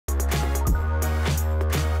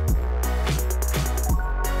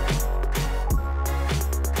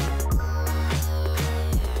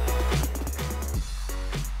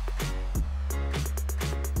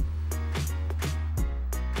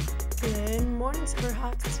morning,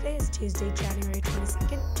 Silverhawks. Today is Tuesday, January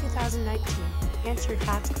 22nd, 2019. Answer your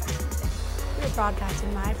Cats question today. We are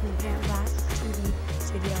broadcasting live from the Parent Blast TV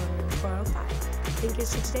studio in room 405.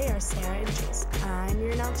 Thinkers for today are Sarah and Chase. I'm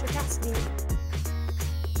your announcer, Cassidy.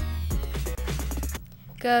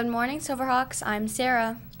 Good morning, Silverhawks. I'm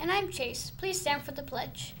Sarah. And I'm Chase. Please stand for the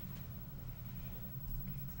pledge.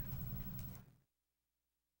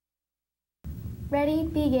 Ready,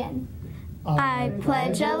 begin. I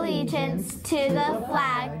pledge allegiance to the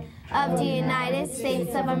flag of the United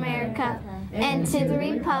States of America and to the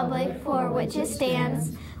republic for which it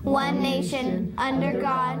stands, one nation, under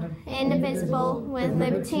God, indivisible, with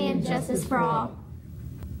liberty and justice for all.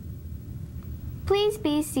 Please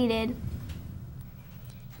be seated.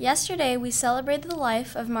 Yesterday, we celebrated the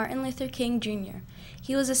life of Martin Luther King Jr.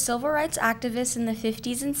 He was a civil rights activist in the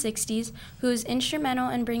 50s and 60s who was instrumental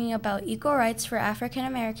in bringing about equal rights for African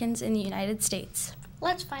Americans in the United States.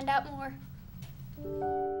 Let's find out more.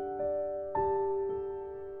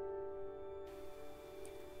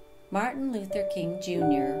 Martin Luther King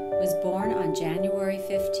Jr. was born on January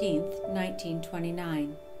 15,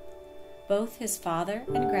 1929. Both his father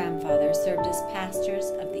and grandfather served as pastors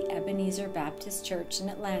of the Ebenezer Baptist Church in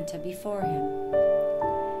Atlanta before him.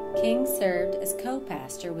 King served as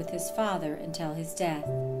co-pastor with his father until his death.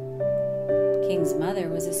 King's mother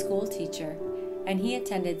was a school teacher, and he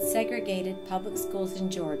attended segregated public schools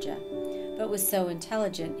in Georgia, but was so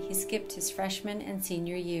intelligent he skipped his freshman and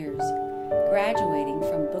senior years, graduating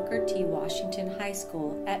from Booker T. Washington High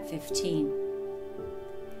School at 15.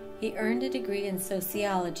 He earned a degree in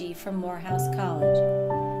sociology from Morehouse College,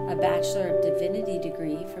 a Bachelor of Divinity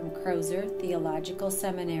degree from Crozer Theological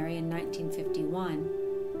Seminary in 1951,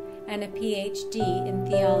 and a PhD in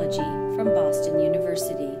theology from Boston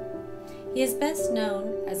University. He is best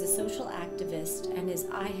known as a social activist and his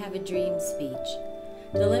I Have a Dream speech,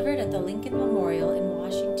 delivered at the Lincoln Memorial in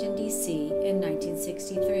Washington, D.C. in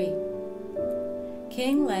 1963.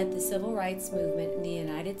 King led the civil rights movement in the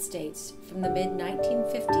United States from the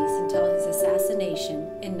mid-1950s until his assassination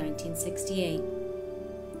in 1968.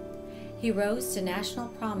 He rose to national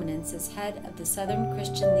prominence as head of the Southern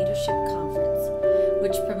Christian Leadership Conference,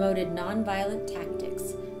 which promoted nonviolent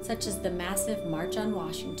tactics such as the massive March on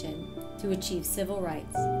Washington to achieve civil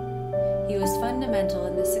rights. He was fundamental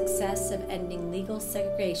in the success of ending legal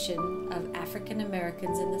segregation of African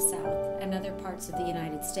Americans in the South and other parts of the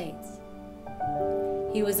United States.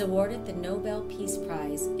 He was awarded the Nobel Peace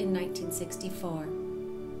Prize in 1964.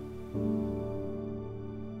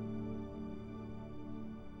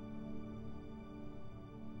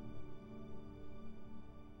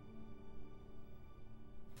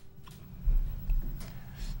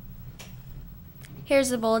 Here's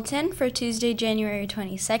the bulletin for Tuesday, January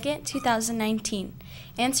 22nd, 2019.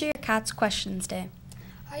 Answer your Cats Questions Day.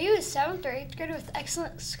 Are you a 7th or 8th grader with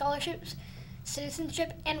excellent scholarships,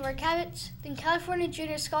 citizenship, and work habits? Then California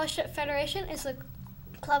Junior Scholarship Federation is the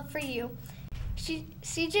club for you.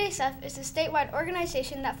 CJSF is a statewide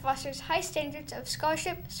organization that fosters high standards of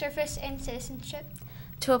scholarship, service, and citizenship.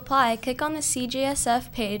 To apply, click on the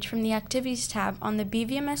CJSF page from the Activities tab on the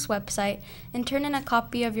BVMS website and turn in a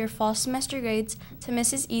copy of your fall semester grades to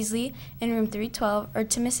Mrs. Easley in room 312 or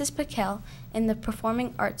to Mrs. Paquel in the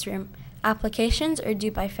Performing Arts room. Applications are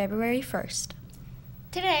due by February 1st.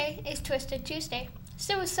 Today is Twisted Tuesday,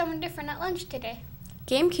 so is someone different at lunch today.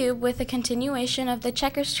 GameCube with a continuation of the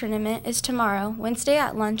checkers tournament is tomorrow, Wednesday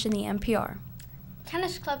at lunch in the NPR.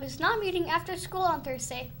 Tennis Club is not meeting after school on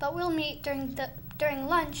Thursday, but will meet during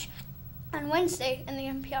lunch on Wednesday in the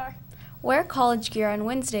NPR. Wear college gear on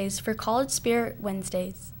Wednesdays for College Spirit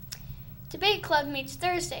Wednesdays. Debate Club meets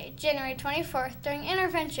Thursday, January 24th during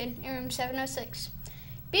intervention in room 706.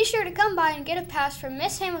 Be sure to come by and get a pass from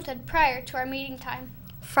Miss Hamilton prior to our meeting time.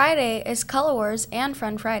 Friday is Color Wars and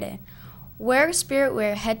Fun Friday. Wear spirit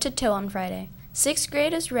wear head to toe on Friday. 6th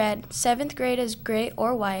grade is red, 7th grade is gray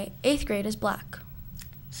or white, 8th grade is black.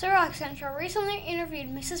 Surrock Central recently interviewed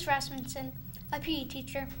Mrs. Rasmussen, a PE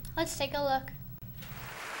teacher. Let's take a look.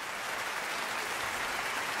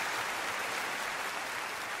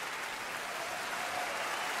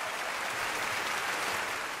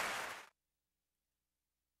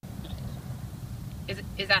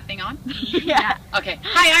 Is that thing on? Yeah. Okay.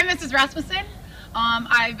 Hi, I'm Mrs. Rasmussen.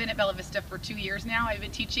 I've been at Bella Vista for 2 years now. I've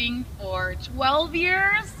been teaching for 12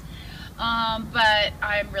 years, but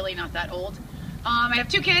I'm really not that old. I have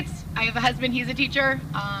 2 kids. I have a husband. He's a teacher.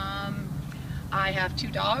 I have 2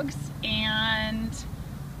 dogs, and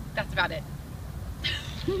that's about it.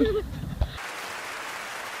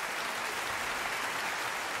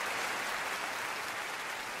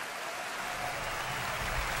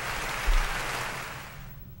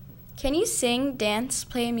 Can you sing, dance,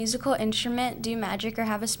 play a musical instrument, do magic, or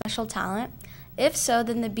have a special talent? If so,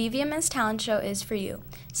 then the BVMS Talent Show is for you.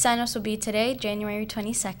 Sign-ups will be today, January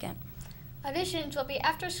 22nd. Auditions will be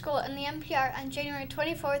after school in the NPR on January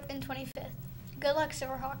 24th and 25th. Good luck,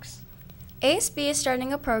 Silverhawks. ASB is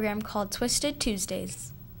starting a program called Twisted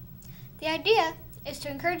Tuesdays. The idea is to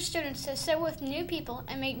encourage students to sit with new people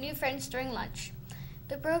and make new friends during lunch.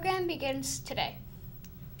 The program begins today.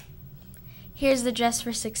 Here's the Dress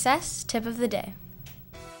for Success tip of the day.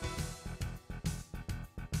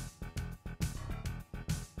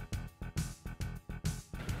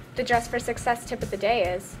 The Dress for Success tip of the day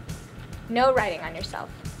is no writing on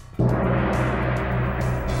yourself.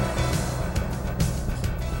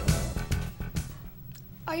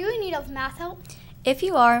 Are you in need of math help? If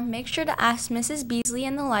you are, make sure to ask Mrs. Beasley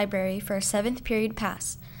in the library for a 7th period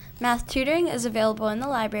pass. Math tutoring is available in the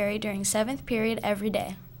library during 7th period every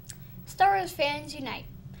day. Star Wars fans unite.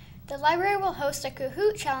 The library will host a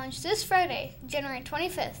Kahoot challenge this Friday, January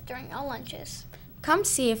 25th, during all lunches. Come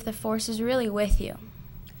see if the Force is really with you.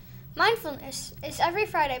 Mindfulness is every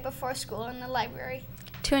Friday before school in the library.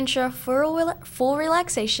 To ensure full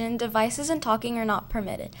relaxation, devices and talking are not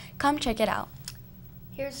permitted. Come check it out.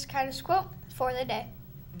 Here's the kindness quote for the day.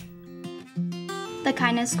 The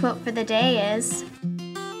kindness quote for the day is,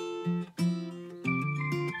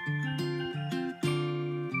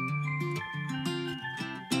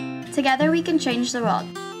 "Together we can change the world.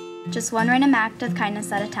 Just one random act of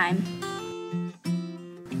kindness at a time."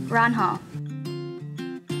 Ron Hall.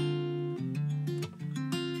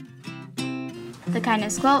 The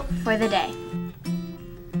kindness quote for the day.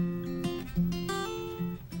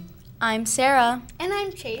 I'm Sarah. And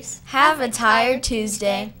I'm Chase. Have a tired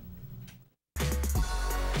Tuesday.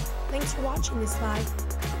 Thanks for watching this live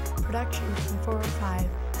production from 405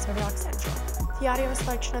 Silverhawk Central. The audio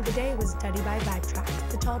selection of the day was Duddy by Backtrack.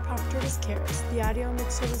 The teleprompter was Karis. The audio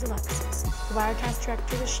mixer was Alexis. The Wirecast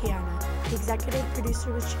director was Shiana. The executive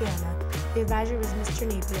producer was Shiana. The advisor was Mr.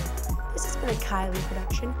 Napier. This has been a Kylie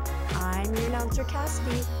production. I'm your announcer,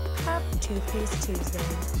 Cassidy. Have Toothpaste Tuesday.